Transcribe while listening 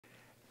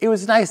It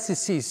was nice to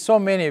see so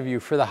many of you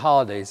for the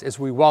holidays as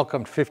we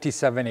welcomed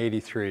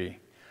 5783.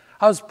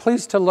 I was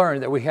pleased to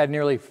learn that we had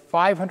nearly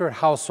 500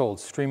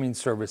 households streaming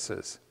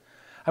services.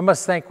 I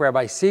must thank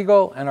Rabbi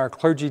Siegel and our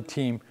clergy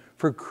team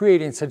for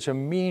creating such a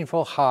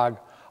meaningful Hag,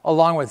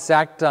 along with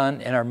Zach Dunn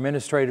and our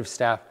administrative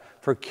staff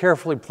for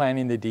carefully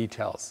planning the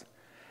details.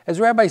 As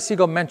Rabbi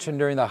Siegel mentioned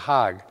during the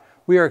Hag,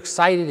 we are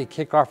excited to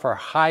kick off our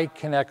High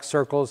Connect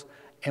circles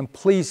and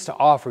pleased to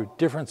offer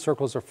different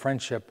circles of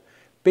friendship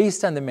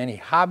based on the many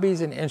hobbies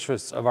and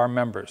interests of our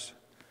members.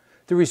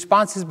 The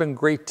response has been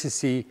great to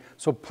see,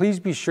 so please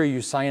be sure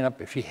you sign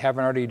up if you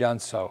haven't already done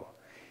so.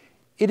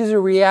 It is a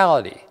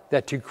reality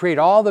that to create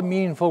all the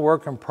meaningful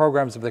work and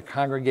programs of the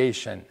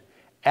congregation,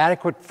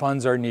 adequate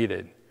funds are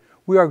needed.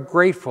 We are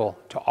grateful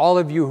to all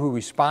of you who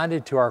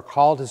responded to our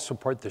call to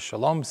support the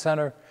Shalom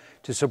Center,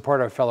 to support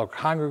our fellow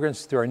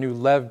congregants through our new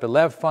Lev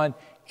B'Lev Fund,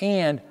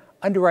 and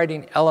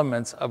underwriting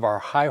elements of our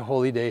High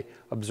Holy Day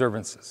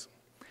observances.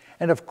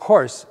 And of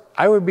course,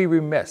 I would be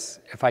remiss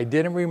if I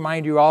didn't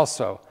remind you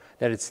also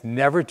that it's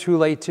never too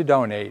late to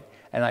donate,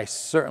 and I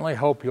certainly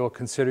hope you'll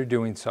consider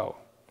doing so.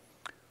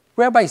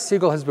 Rabbi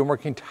Siegel has been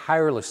working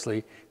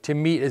tirelessly to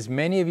meet as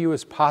many of you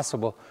as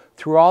possible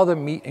through all the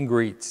meet and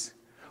greets.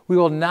 We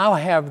will now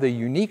have the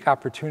unique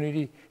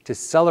opportunity to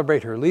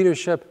celebrate her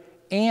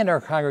leadership and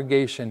our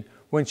congregation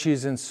when she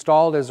is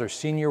installed as our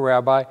senior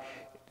rabbi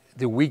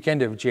the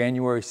weekend of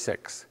January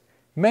 6th.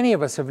 Many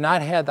of us have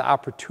not had the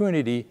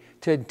opportunity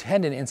to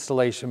attend an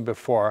installation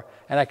before,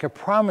 and I can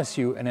promise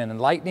you an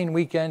enlightening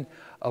weekend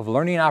of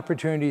learning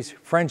opportunities,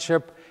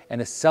 friendship, and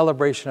a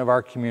celebration of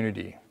our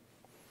community.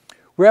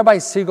 Rabbi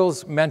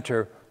Siegel's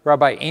mentor,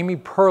 Rabbi Amy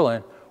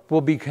Perlin, will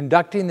be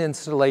conducting the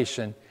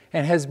installation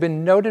and has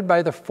been noted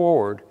by the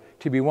Forward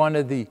to be one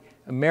of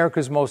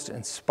America's most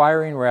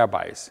inspiring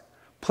rabbis.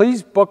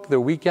 Please book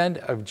the weekend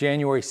of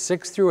January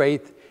 6th through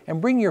 8th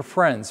and bring your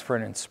friends for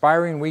an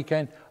inspiring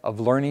weekend of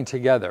learning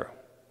together.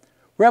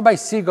 Rabbi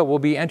Siegel will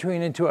be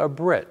entering into a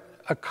brit,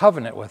 a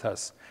covenant with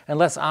us, and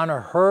let's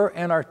honor her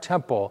and our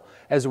temple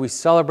as we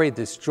celebrate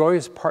this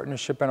joyous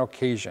partnership and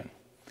occasion.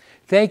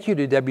 Thank you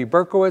to Debbie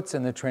Berkowitz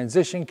and the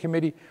Transition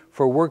Committee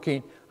for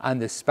working on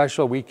this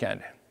special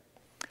weekend.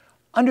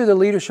 Under the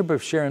leadership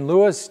of Sharon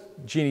Lewis,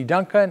 Jeannie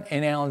Duncan,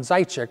 and Alan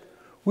Zaitchik,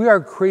 we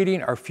are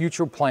creating our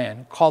future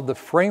plan called the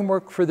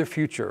Framework for the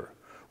Future,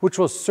 which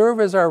will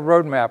serve as our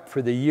roadmap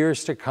for the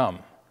years to come.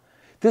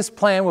 This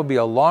plan will be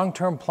a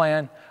long-term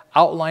plan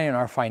outlining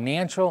our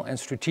financial and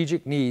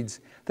strategic needs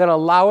that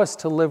allow us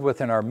to live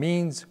within our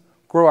means,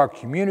 grow our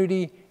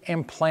community,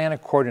 and plan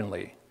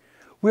accordingly.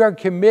 We are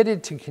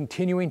committed to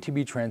continuing to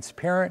be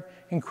transparent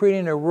and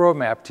creating a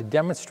roadmap to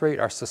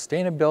demonstrate our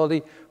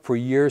sustainability for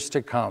years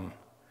to come.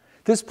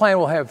 This plan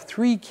will have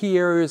 3 key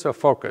areas of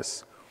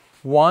focus.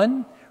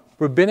 1,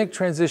 rabbinic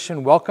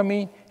transition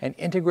welcoming and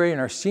integrating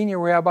our senior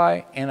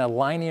rabbi and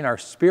aligning our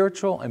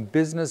spiritual and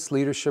business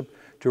leadership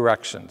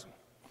directions.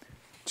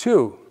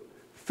 2,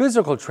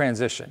 physical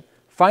transition,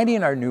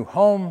 finding our new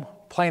home,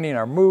 planning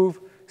our move,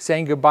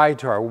 saying goodbye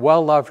to our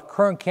well-loved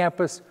current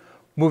campus,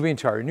 moving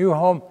to our new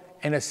home,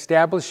 and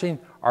establishing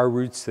our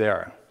roots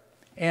there.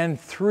 And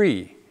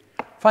 3,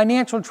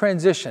 financial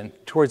transition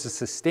towards a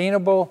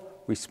sustainable,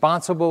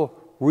 responsible,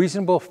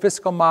 reasonable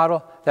fiscal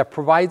model that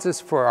provides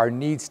us for our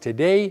needs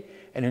today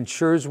and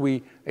ensures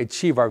we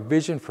achieve our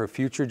vision for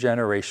future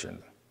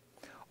generations.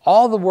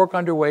 All the work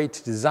underway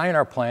to design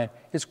our plan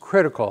is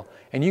critical,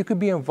 and you can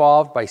be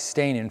involved by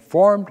staying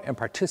informed and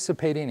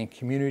participating in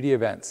community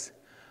events.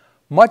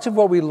 Much of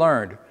what we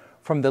learned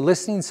from the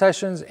listening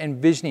sessions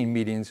and visioning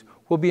meetings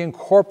will be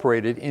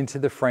incorporated into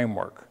the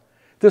framework.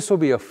 This will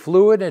be a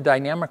fluid and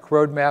dynamic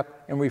roadmap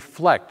and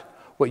reflect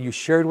what you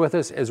shared with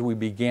us as we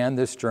began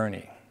this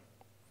journey.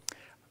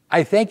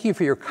 I thank you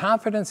for your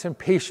confidence and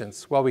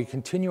patience while we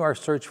continue our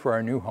search for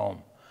our new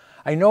home.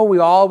 I know we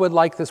all would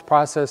like this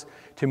process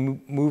to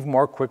move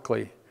more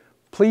quickly.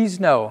 Please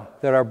know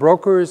that our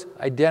broker is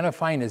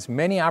identifying as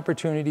many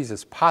opportunities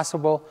as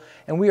possible,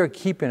 and we are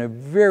keeping a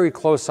very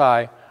close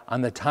eye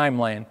on the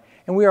timeline,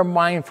 and we are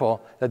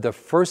mindful that the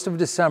 1st of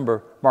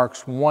December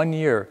marks 1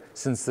 year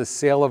since the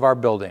sale of our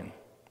building.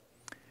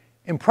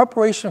 In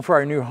preparation for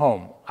our new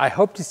home, I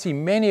hope to see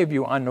many of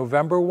you on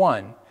November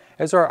 1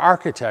 as our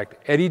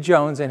architect, Eddie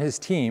Jones, and his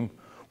team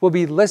will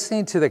be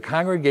listening to the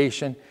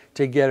congregation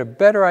to get a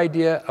better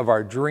idea of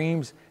our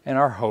dreams and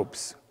our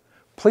hopes.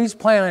 Please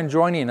plan on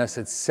joining us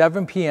at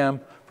 7 p.m.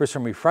 for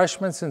some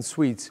refreshments and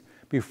sweets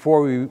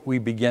before we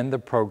begin the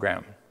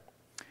program.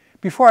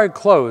 Before I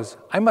close,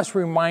 I must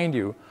remind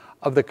you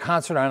of the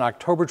concert on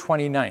October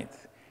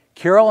 29th.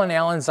 Carol and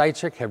Alan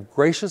Zaitchik have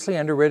graciously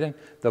underwritten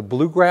the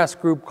bluegrass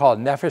group called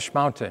Nefesh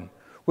Mountain,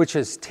 which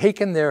has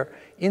taken their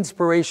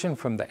inspiration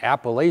from the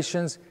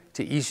Appalachians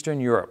to Eastern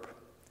Europe.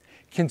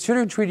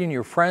 Consider treating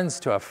your friends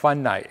to a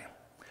fun night.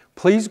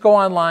 Please go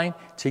online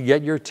to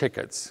get your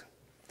tickets.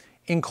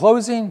 In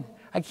closing,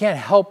 I can't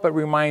help but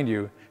remind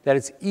you that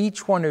it's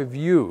each one of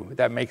you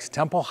that makes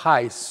Temple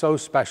High so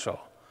special.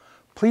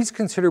 Please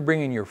consider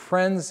bringing your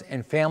friends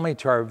and family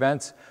to our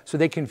events so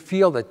they can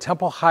feel the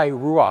Temple High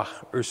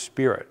Ruach, or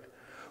spirit.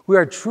 We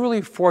are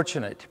truly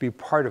fortunate to be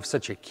part of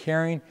such a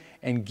caring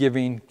and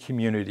giving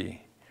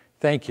community.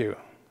 Thank you.